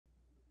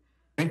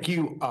Thank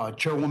you,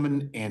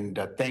 Chairwoman, and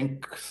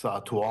thanks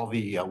to all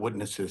the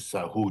witnesses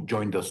who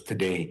joined us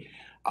today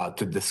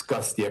to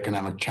discuss the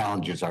economic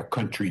challenges our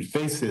country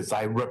faces.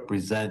 I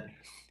represent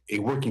a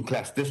working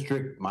class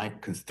district. My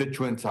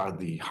constituents are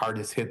the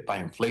hardest hit by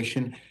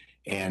inflation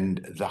and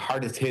the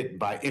hardest hit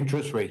by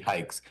interest rate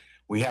hikes.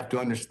 We have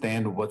to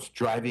understand what's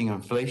driving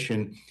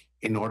inflation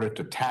in order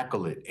to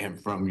tackle it. And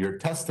from your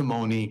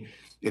testimony,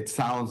 it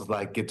sounds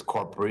like it's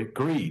corporate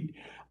greed.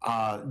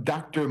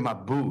 Dr.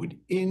 Mahbood,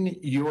 in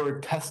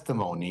your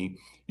testimony,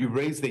 you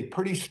raised a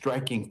pretty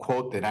striking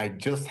quote that I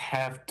just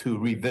have to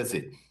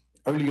revisit.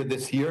 Earlier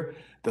this year,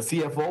 the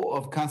CFO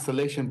of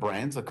Constellation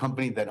Brands, a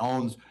company that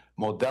owns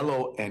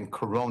Modelo and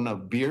Corona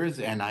beers,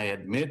 and I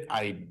admit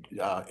I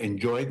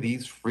enjoy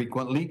these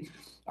frequently,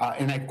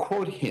 and I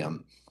quote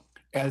him,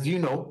 "As you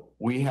know,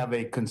 we have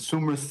a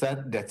consumer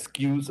set that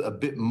skews a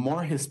bit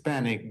more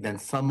Hispanic than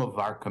some of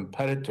our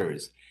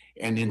competitors.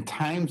 And in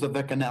times of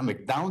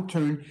economic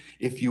downturn,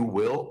 if you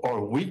will,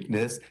 or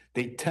weakness,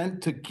 they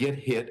tend to get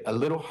hit a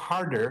little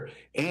harder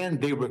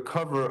and they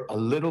recover a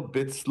little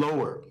bit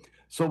slower.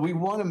 So we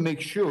want to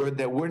make sure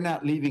that we're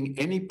not leaving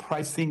any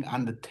pricing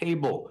on the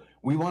table.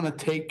 We want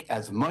to take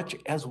as much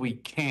as we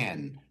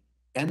can."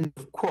 End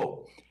of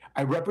quote.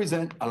 I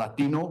represent a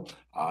Latino,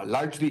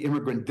 largely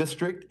immigrant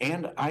district,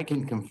 and I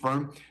can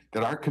confirm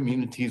that our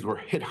communities were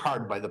hit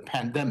hard by the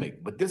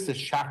pandemic. But this is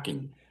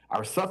shocking.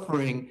 Our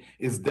suffering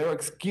is their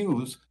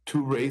excuse to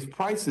raise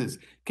prices.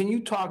 Can you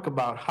talk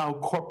about how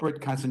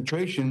corporate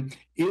concentration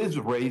is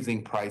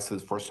raising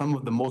prices for some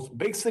of the most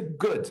basic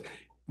goods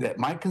that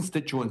my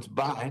constituents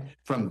buy,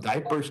 from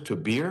diapers to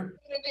beer?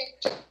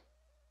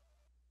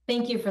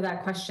 Thank you for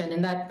that question.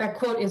 And that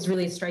quote is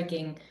really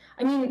striking.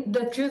 I mean,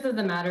 the truth of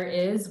the matter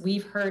is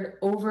we've heard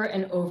over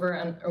and over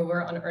and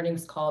over on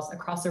earnings calls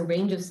across a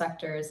range of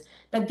sectors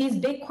that these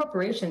big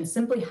corporations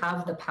simply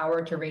have the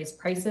power to raise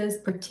prices,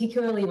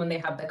 particularly when they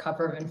have the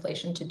cover of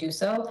inflation to do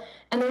so.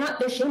 And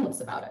they're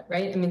shameless about it,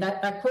 right? I mean,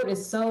 that quote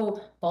is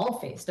so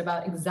bald-faced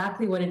about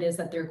exactly what it is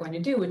that they're going to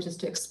do, which is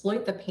to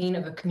exploit the pain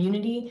of a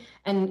community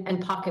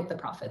and pocket the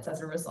profits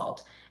as a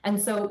result. And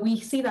so we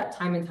see that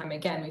time and time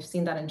again. We've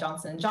seen that in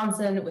Johnson &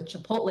 Johnson, with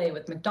Chipotle,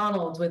 with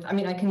McDonald's, I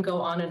mean, I can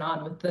go on and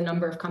on with the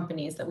number of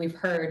companies that we've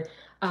heard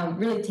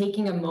really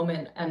taking a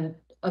moment and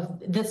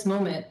of this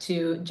moment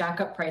to jack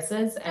up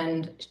prices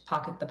and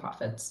pocket the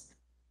profits.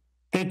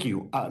 Thank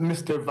you.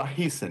 Mr.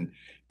 Vaheesan,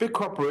 big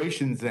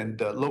corporations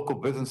and local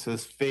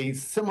businesses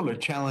face similar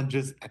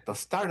challenges at the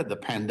start of the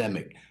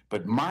pandemic,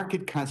 but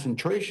market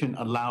concentration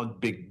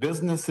allowed big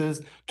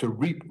businesses to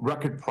reap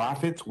record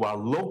profits while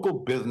local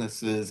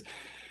businesses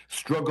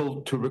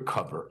struggled to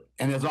recover.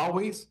 And as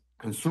always,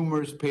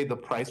 consumers pay the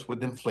price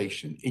with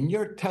inflation. In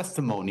your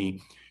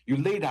testimony, you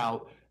laid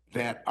out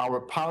that our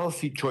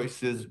policy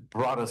choices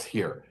brought us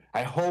here.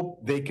 I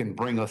hope they can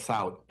bring us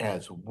out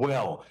as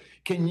well.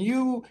 Can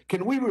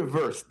we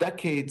reverse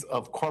decades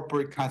of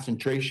corporate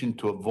concentration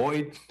to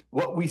avoid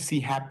what we see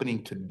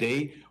happening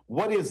today?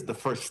 What is the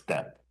first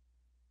step?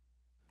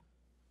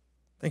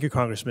 Thank you,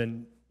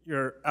 Congressman.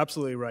 You're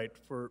absolutely right.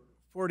 For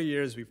 40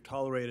 years, we've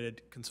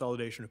tolerated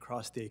consolidation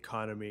across the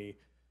economy,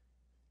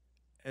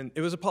 and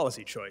it was a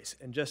policy choice.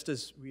 And just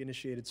as we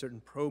initiated certain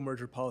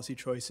pro-merger policy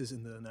choices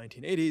in the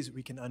 1980s,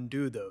 we can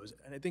undo those.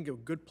 And I think a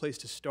good place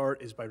to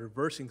start is by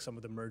reversing some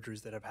of the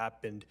mergers that have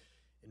happened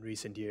in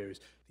recent years.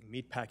 I think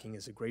meatpacking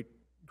is a great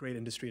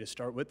industry to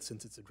start with,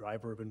 since it's a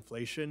driver of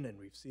inflation, and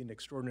we've seen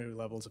extraordinary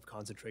levels of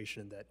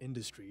concentration in that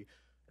industry,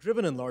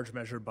 driven in large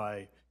measure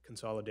by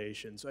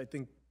consolidation. So I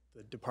think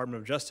the Department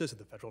of Justice and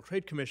the Federal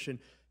Trade Commission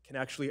can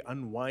actually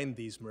unwind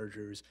these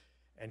mergers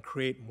and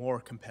create more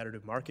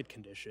competitive market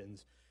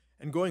conditions.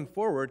 And going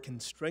forward, can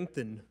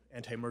strengthen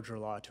anti-merger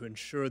law to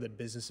ensure that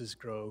businesses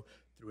grow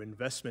through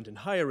investment and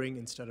hiring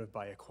instead of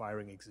by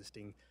acquiring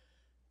existing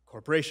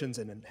corporations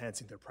and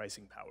enhancing their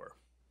pricing power.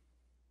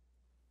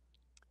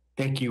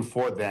 Thank you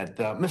for that.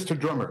 Mr.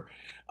 Drummer,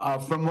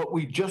 from what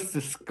we just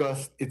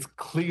discussed, it's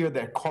clear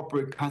that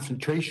corporate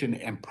concentration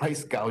and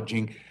price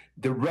gouging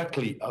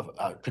directly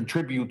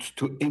contributes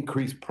to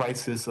increased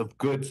prices of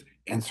goods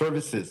and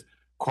services.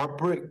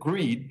 Corporate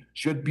greed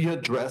should be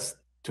addressed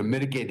to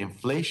mitigate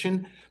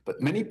inflation, but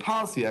many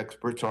policy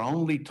experts are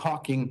only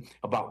talking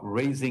about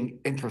raising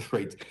interest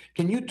rates.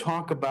 Can you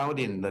talk about,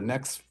 in the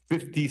next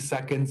 50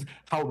 seconds,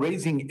 how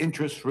raising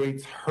interest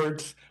rates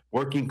hurts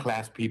working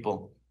class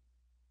people?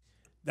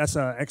 That's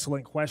an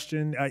excellent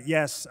question.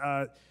 Yes,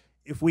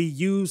 if we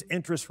use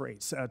interest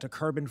rates to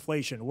curb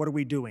inflation, what are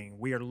we doing?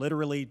 We are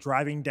literally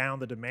driving down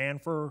the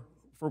demand for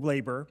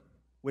labor,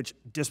 which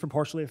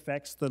disproportionately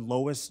affects the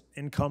lowest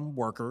income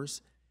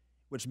workers,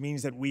 which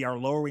means that we are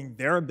lowering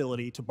their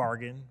ability to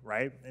bargain,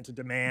 right, and to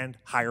demand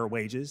higher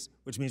wages,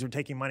 which means we're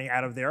taking money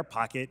out of their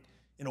pocket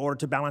in order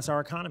to balance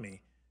our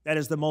economy. That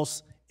is the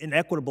most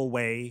inequitable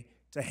way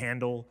to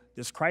handle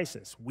this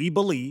crisis. We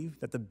believe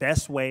that the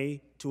best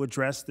way to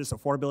address this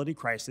affordability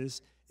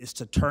crisis is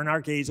to turn our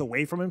gaze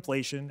away from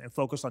inflation and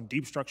focus on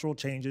deep structural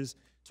changes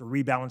to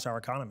rebalance our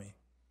economy.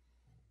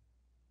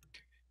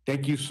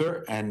 Thank you,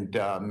 sir. And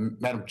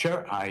Madam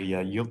Chair, I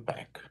yield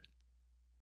back.